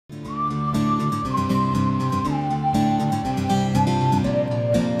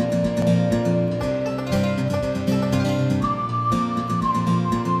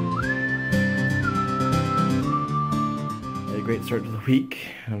start to the week.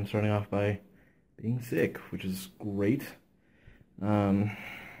 I'm starting off by being sick, which is great.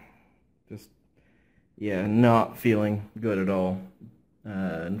 Yeah, not feeling good at all.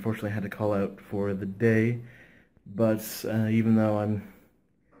 Unfortunately, I had to call out for the day, but even though I'm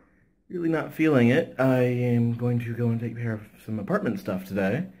really not feeling it, I am going to go and take care of some apartment stuff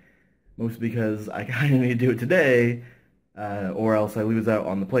today, mostly because I kind of need to do it today, or else I lose out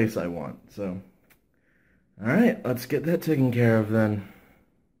on the place I want, so... Alright, let's get that taken care of then.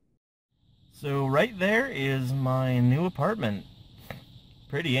 So right there is my new apartment.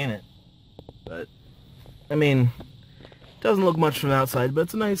 Pretty, ain't it? But, I mean, doesn't look much from the outside, but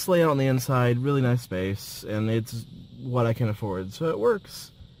it's a nice layout on the inside, really nice space, and it's what I can afford, so it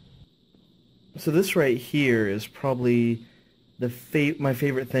works. So this right here is probably my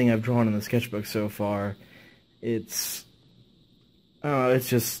favorite thing I've drawn in the sketchbook so far. It's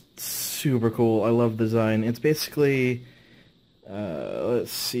just super cool. I love the design. It's basically,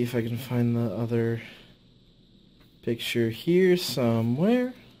 let's see if I can find the other picture here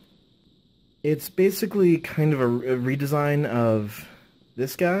somewhere. It's basically kind of a redesign of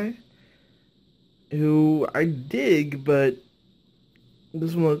this guy, who I dig, but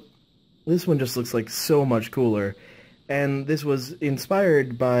this one just looks like so much cooler. And this was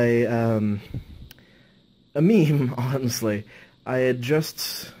inspired by a meme, honestly. I had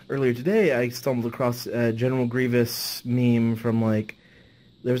just, earlier today, I stumbled across a General Grievous meme from, like,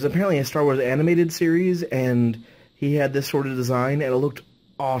 there was apparently a Star Wars animated series, and he had this sort of design, and it looked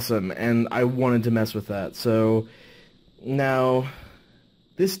awesome, and I wanted to mess with that. So, now,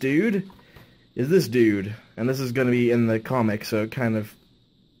 this dude is this dude, and this is going to be in the comic, so it kind of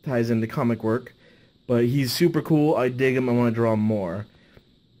ties into comic work, but he's super cool, I dig him, I want to draw him more.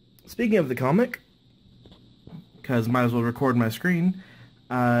 Speaking of the comic, because might as well record my screen.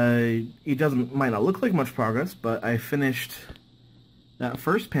 It might not look like much progress, but I finished that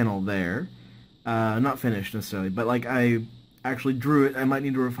first panel there. Not finished necessarily, but like I actually drew it. I might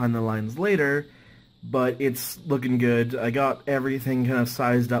need to refine the lines later, but it's looking good. I got everything kind of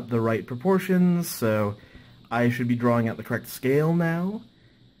sized up the right proportions, so I should be drawing at the correct scale now.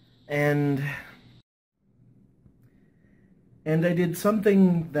 And I did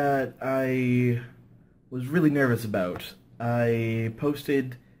something that I was really nervous about. I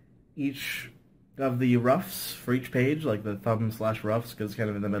posted each of the roughs for each page, like the thumb/roughs, because it's kind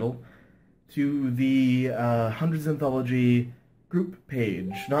of in the middle, to the Hundreds Anthology group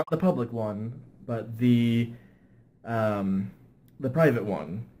page. Not the public one, but the private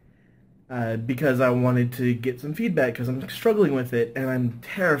one. Because I wanted to get some feedback, because I'm struggling with it, and I'm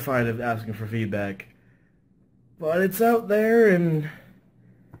terrified of asking for feedback. But it's out there, and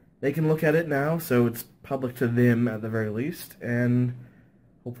they can look at it now, so it's public to them at the very least, and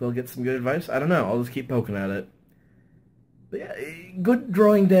hopefully I'll get some good advice. I don't know, I'll just keep poking at it. But yeah, good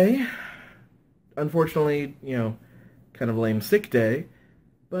drawing day. Unfortunately, you know, kind of lame sick day,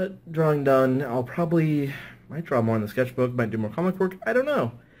 but drawing done. Might draw more in the sketchbook, might do more comic work, I don't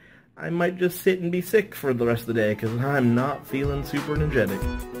know. I might just sit and be sick for the rest of the day, because I'm not feeling super energetic.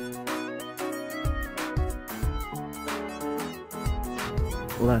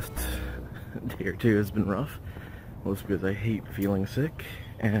 Last day or two has been rough, mostly because I hate feeling sick,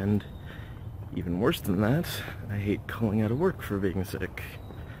 and even worse than that, I hate calling out of work for being sick.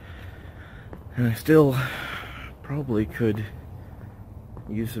 And I still probably could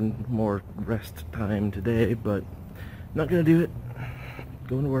use some more rest time today, but not gonna do it.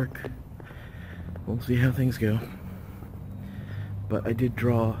 Going to work. We'll see how things go. But I did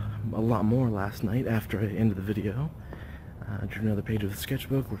draw a lot more last night after I ended the video. Drew another page of the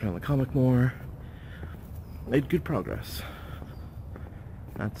sketchbook, worked on the comic more. Made good progress.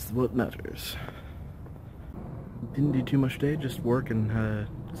 That's what matters. Didn't do too much today, just work and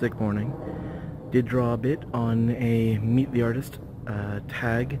sick morning. Did draw a bit on a Meet the Artist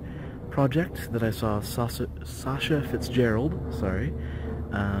tag project that I saw Sasha Fitzgerald,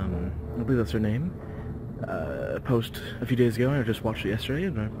 I believe that's her name, post a few days ago, and I just watched it yesterday,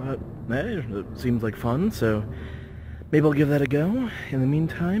 and I thought, hey, it seems like fun, so maybe I'll give that a go. In the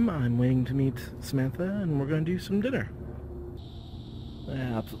meantime, I'm waiting to meet Samantha, and we're going to do some dinner. I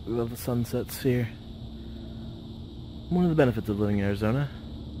absolutely love the sunsets here. One of the benefits of living in Arizona,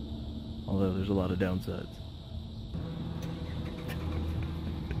 although there's a lot of downsides.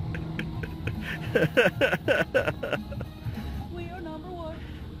 We are number one.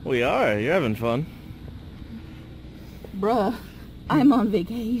 We are. You're having fun. Bruh, I'm on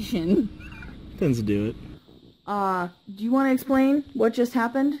vacation. Tends to do it. Do you want to explain what just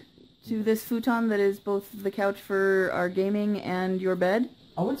happened to this futon that is both the couch for our gaming and your bed?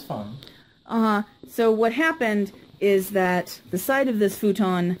 Oh, it's fun. So what happened is that the side of this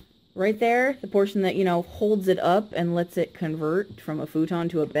futon, right there, the portion that, you know, holds it up and lets it convert from a futon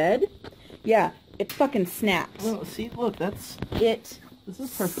to a bed, yeah, it fucking snaps. Well, see, look, that's... It... This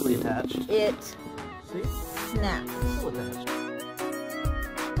is perfectly attached. It... See? snaps. It's still attached.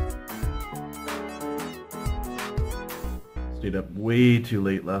 Stayed up way too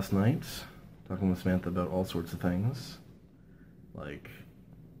late last night, talking with Samantha about all sorts of things, like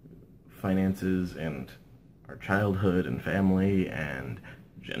finances and our childhood and family and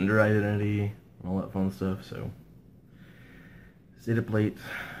gender identity and all that fun stuff. So stayed up late,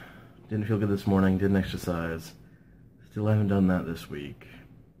 didn't feel good this morning, didn't exercise, still haven't done that this week.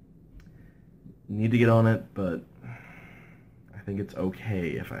 Need to get on it, but I think it's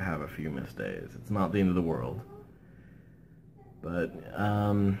okay if I have a few missed days. It's not the end of the world. But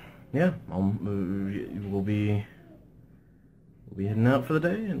yeah, we'll be heading out for the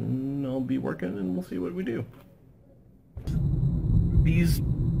day, and I'll be working, and we'll see what we do. These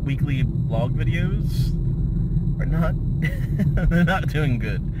weekly vlog videos are not they're not doing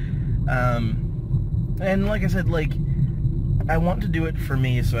good. And like I said, like, I want to do it for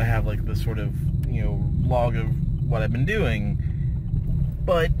me, so I have like this sort of, you know, vlog of what I've been doing.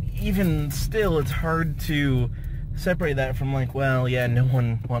 But even still, it's hard to separate that from, like, well, yeah, no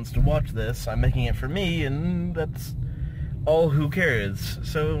one wants to watch this, I'm making it for me, and that's all who cares.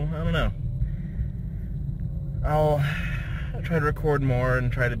 So, I don't know. I'll try to record more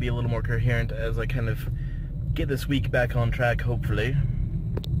and try to be a little more coherent as I kind of get this week back on track, hopefully.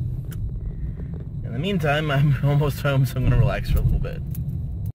 In the meantime, I'm almost home, so I'm going to relax for a little bit.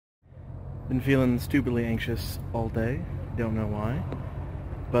 Been feeling stupidly anxious all day, don't know why,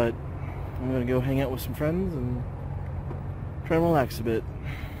 but I'm going to go hang out with some friends and try and relax a bit.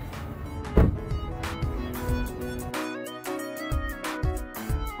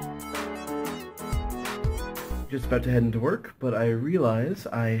 Just about to head into work, but I realize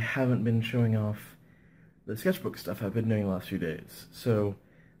I haven't been showing off the sketchbook stuff I've been doing the last few days, so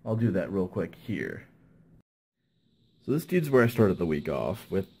I'll do that real quick here. So this dude's where I started the week off,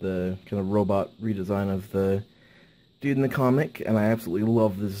 with the kind of robot redesign of the dude in the comic, and I absolutely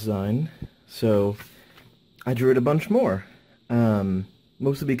love the design, so I drew it a bunch more.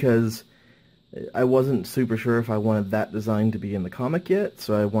 Mostly because I wasn't super sure if I wanted that design to be in the comic yet,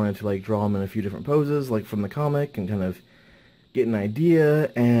 so I wanted to, like, draw him in a few different poses, like from the comic, and kind of get an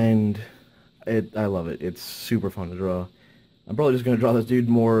idea, and I love it. It's super fun to draw. I'm probably just going to draw this dude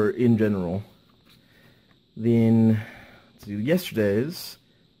more in general. Then, let's see, yesterday's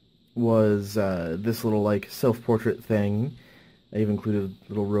was this little, like, self-portrait thing. I've included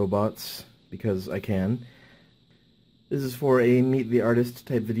little robots, because I can. This is for a Meet the Artist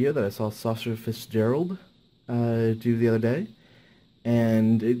type video that I saw Saucer Fitzgerald do the other day,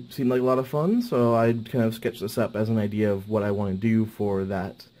 and it seemed like a lot of fun, so I kind of sketched this up as an idea of what I want to do for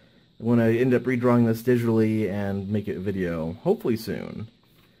that when I end up redrawing this digitally and make it a video, hopefully soon.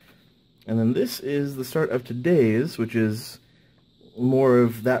 And then this is the start of today's, which is more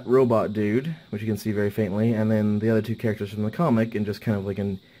of that robot dude, which you can see very faintly, and then the other two characters from the comic, and just kind of like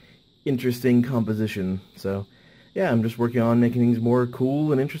an interesting composition. So yeah, I'm just working on making things more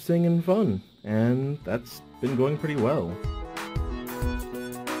cool and interesting and fun, and that's been going pretty well.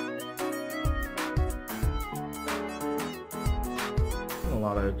 A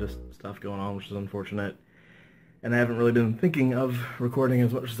lot of just stuff going on, which is unfortunate, and I haven't really been thinking of recording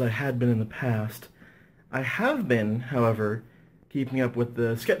as much as I had been in the past. I have been, however, keeping up with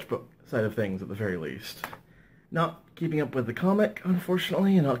the sketchbook side of things at the very least. Not keeping up with the comic,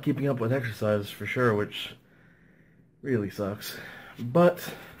 unfortunately, and not keeping up with exercise for sure, which really sucks. But,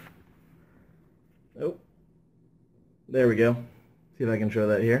 oh, there we go. See if I can show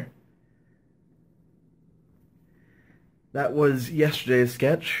that here. That was yesterday's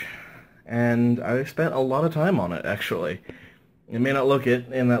sketch, and I spent a lot of time on it, actually. You may not look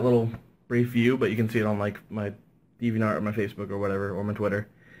it in that little brief view, but you can see it on, like, my DeviantArt or my Facebook or whatever, or my Twitter.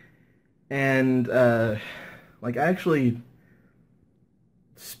 And, like, I actually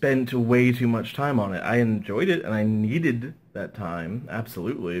spent way too much time on it. I enjoyed it, and I needed that time,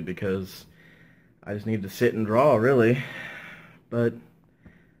 absolutely, because I just needed to sit and draw, really. But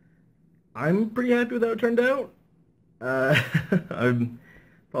I'm pretty happy with how it turned out. I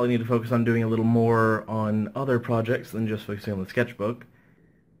probably need to focus on doing a little more on other projects than just focusing on the sketchbook.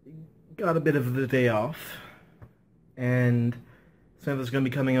 Got a bit of the day off, and Samantha's going to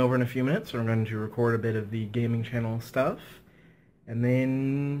be coming over in a few minutes, so I'm going to record a bit of the gaming channel stuff. And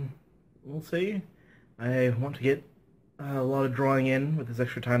then we'll see. I want to get a lot of drawing in with this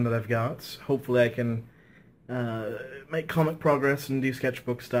extra time that I've got. Hopefully I can make comic progress and do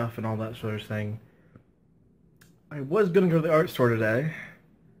sketchbook stuff and all that sort of thing. I was gonna go to the art store today.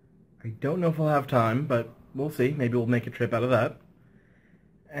 I don't know if I'll have time, but we'll see. Maybe we'll make a trip out of that.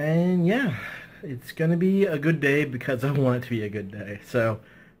 And yeah, it's gonna be a good day because I want it to be a good day. So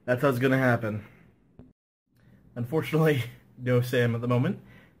that's how it's gonna happen. Unfortunately, no Sam at the moment.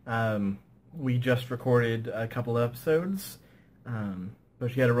 We just recorded a couple episodes,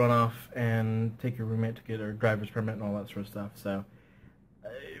 but she had to run off and take her roommate to get her driver's permit and all that sort of stuff. So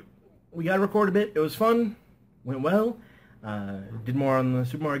we got to record a bit. It was fun. Went well. Did more on the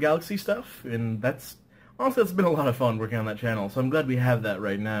Super Mario Galaxy stuff, and honestly, it's been a lot of fun working on that channel, so I'm glad we have that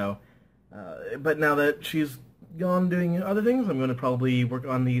right now. But now that she's gone doing other things, I'm going to probably work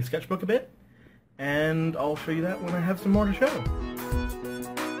on the sketchbook a bit, and I'll show you that when I have some more to show.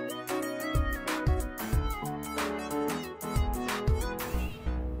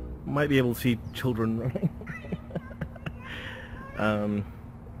 Might be able to see children running.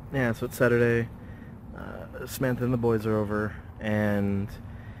 Yeah, so it's Saturday. Samantha and the boys are over, and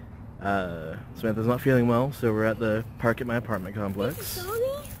Samantha's not feeling well, so we're at the park at my apartment complex.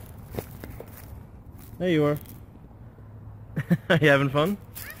 There you are. Are you having fun?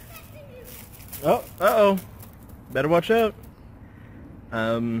 Oh, uh-oh. Better watch out.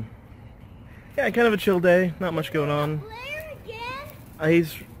 Yeah, kind of a chill day. Not much going on. I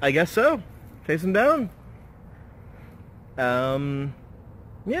guess so. Chase him down.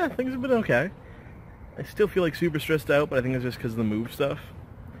 Yeah, things have been okay. I still feel like super stressed out, but I think it's just because of the move stuff.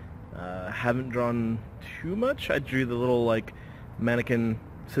 Haven't drawn too much. I drew the little, like, mannequin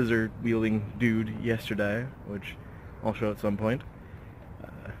scissor-wielding dude yesterday, which I'll show at some point.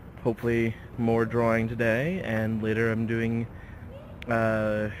 Hopefully more drawing today, and later I'm doing,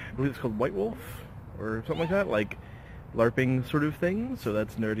 I believe it's called White Wolf, or something like that, like LARPing sort of thing, so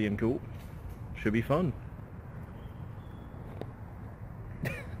that's nerdy and cool. Should be fun.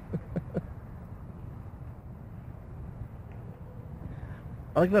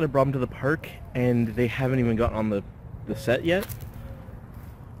 I like that I brought them to the park, and they haven't even gotten on the set yet.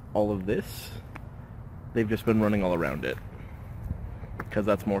 All of this. They've just been running all around it. Because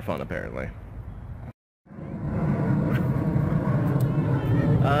that's more fun, apparently.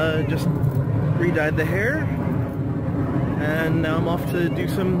 Just re-dyed the hair, and now I'm off to do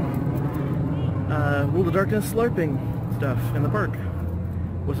some World of Darkness LARPing stuff in the park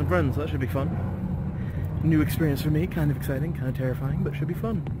with some friends. That should be fun. New experience for me, kind of exciting, kind of terrifying, but should be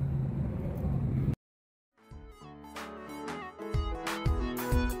fun.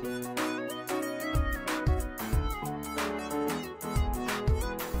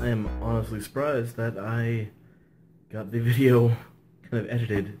 I am honestly surprised that I got the video kind of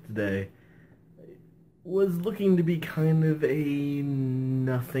edited today. It was looking to be kind of a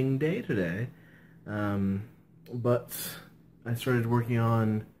nothing day today, but I started working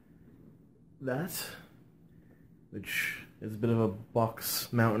on that, which is a bit of a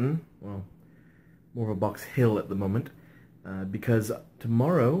box mountain, well, more of a box hill at the moment, because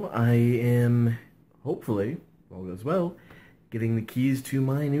tomorrow I am, hopefully, if all goes well, getting the keys to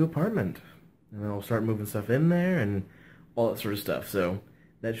my new apartment. And then I'll start moving stuff in there and all that sort of stuff. So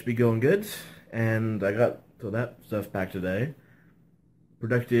that should be going good. And I got that stuff back today.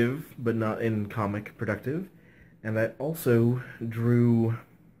 Productive, but not in comic productive. And I also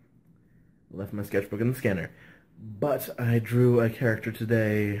left my sketchbook in the scanner. But I drew a character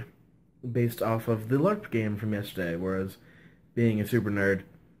today based off of the LARP game from yesterday, whereas being a super nerd.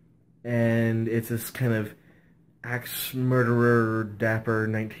 And it's this kind of axe murderer, dapper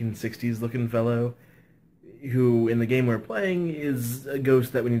 1960s looking fellow who in the game we're playing is a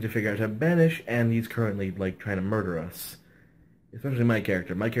ghost that we need to figure out how to banish, and he's currently like trying to murder us. Especially my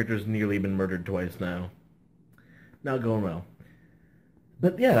character. My character's nearly been murdered twice now. Not going well.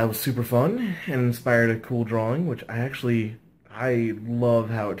 But yeah, that was super fun and inspired a cool drawing, which I love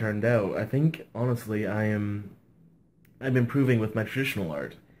how it turned out. I think honestly I'm improving with my traditional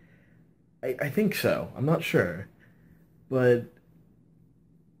art. I think so. I'm not sure. But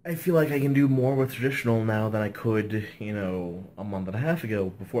I feel like I can do more with traditional now than I could, you know, a month and a half ago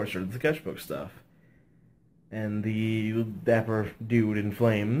before I started the sketchbook stuff. And the dapper dude in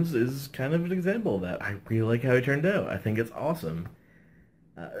flames is kind of an example of that. I really like how it turned out. I think it's awesome.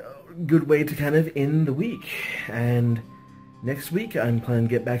 Good way to kind of end the week. And next week I'm planning to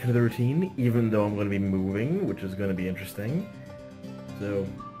get back into the routine, even though I'm going to be moving, which is going to be interesting. So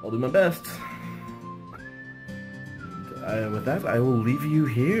I'll do my best. With that, I will leave you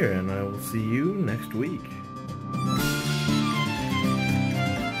here, and I will see you next week.